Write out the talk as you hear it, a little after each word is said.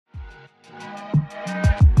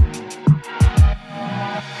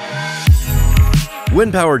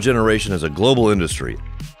Wind power generation is a global industry,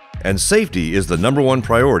 and safety is the #1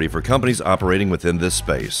 priority for companies operating within this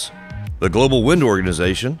space. The Global Wind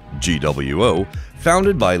Organization, GWO,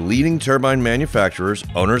 founded by leading turbine manufacturers,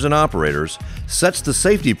 owners, and operators, sets the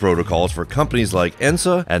safety protocols for companies like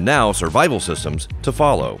ENSA and now Survival Systems to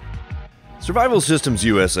follow. Survival Systems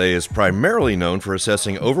USA is primarily known for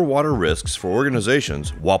assessing overwater risks for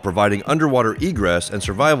organizations while providing underwater egress and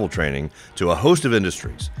survival training to a host of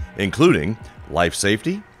industries, including life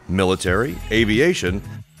safety, military, aviation,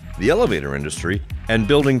 the elevator industry, and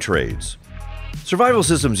building trades. Survival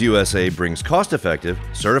Systems USA brings cost-effective,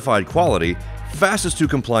 certified quality,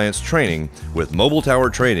 fastest-to-compliance training with mobile tower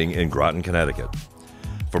training in Groton, Connecticut.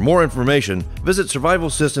 For more information, visit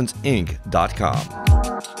survivalsystemsinc.com.